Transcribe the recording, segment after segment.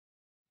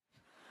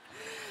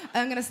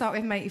I'm going to start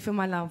with Make You Feel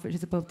My Love, which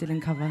is a Bob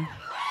Dylan cover.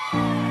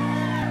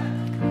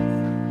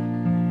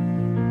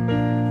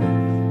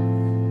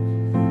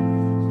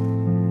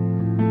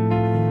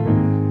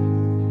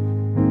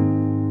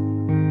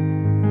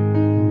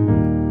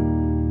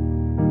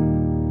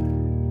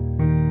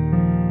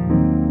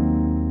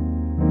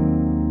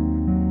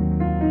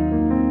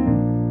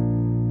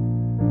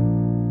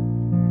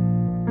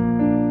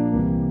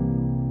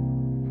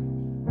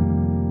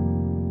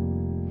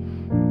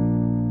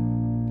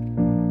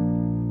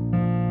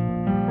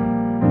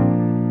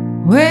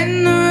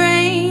 When the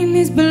rain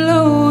is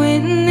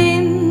blowing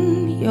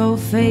in your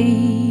face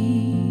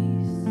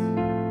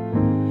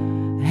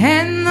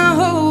and the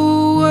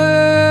whole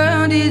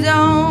world is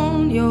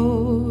on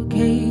your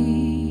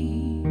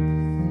case,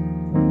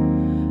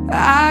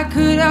 I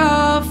could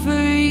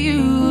offer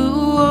you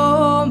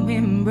a warm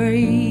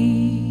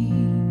embrace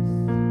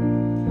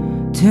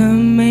to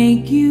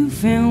make you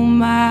feel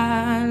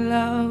my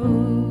love.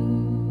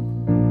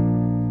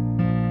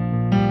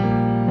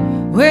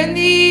 When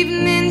the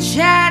evening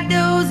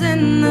shadows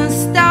and the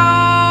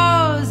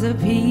stars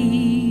appear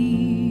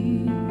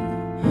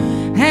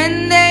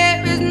and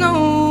there is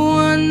no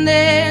one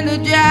there to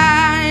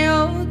dry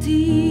your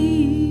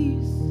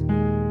tears,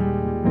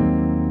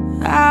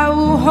 I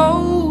will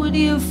hold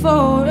you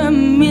for a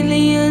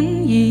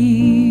million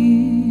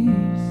years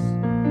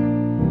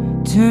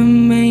to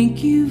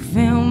make you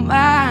feel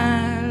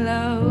my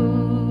love.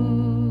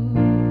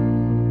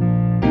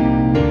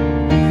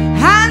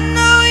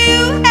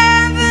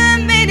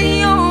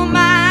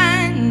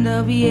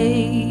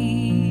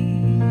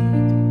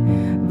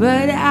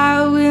 But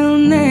I will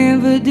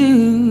never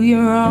do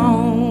you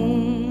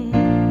wrong.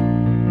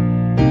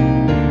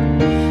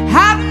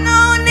 I've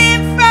known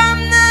it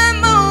from the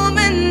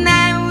moment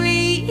that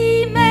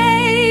we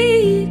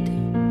made,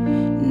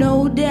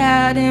 no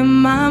doubt in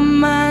my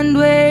mind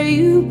where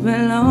you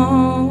belong.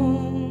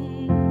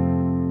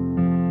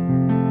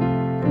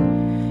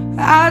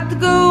 I'd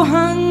go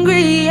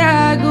hungry,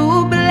 I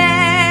go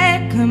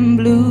black and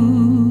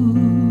blue,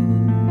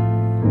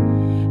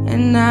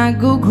 and I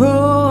go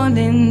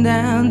crawling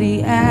down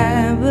the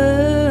avenue.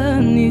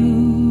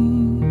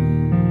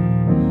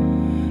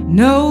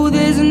 No,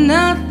 there's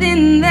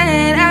nothing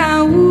that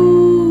I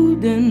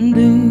wouldn't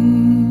do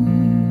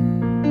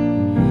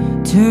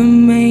to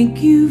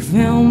make you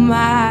feel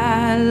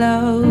my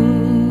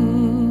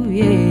love,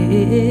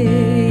 yeah.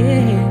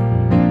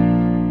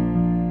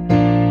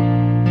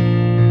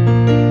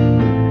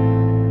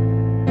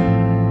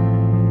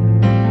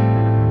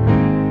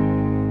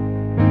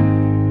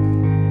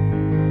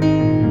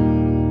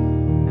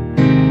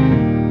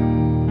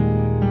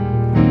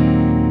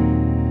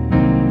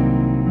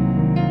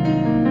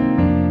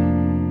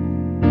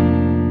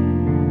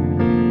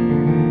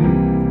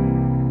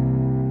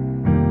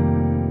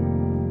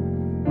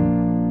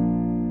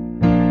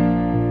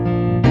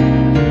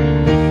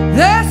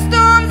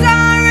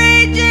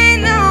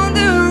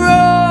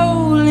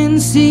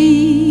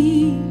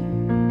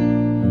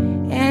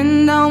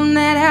 And on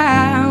that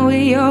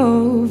highway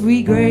of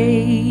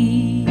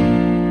regret,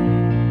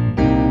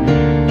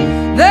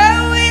 the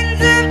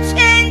winds of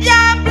change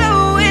are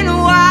blowing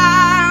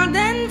wild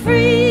and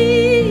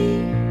free.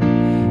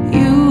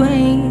 You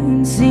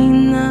ain't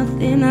seen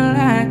nothing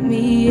like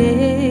me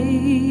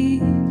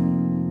yet.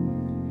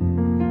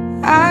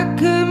 I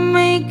could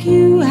make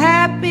you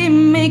happy,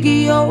 make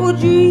your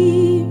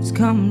dreams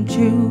come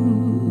true.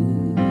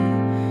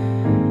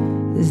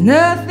 There's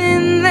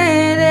nothing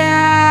that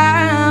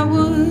I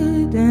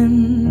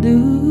wouldn't do.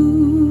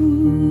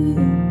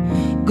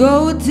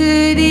 Go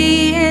to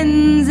the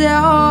ends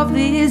of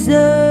this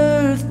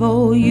earth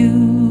for you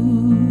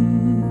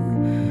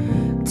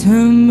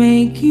to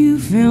make you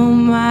feel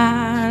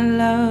my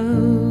love,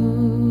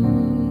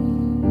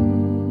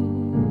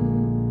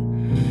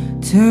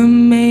 to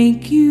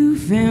make you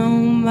feel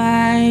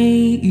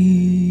my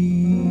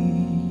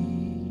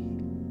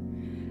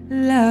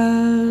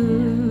love.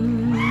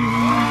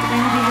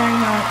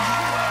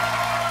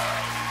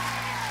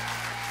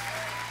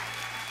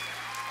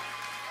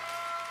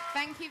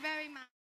 Thank you very much.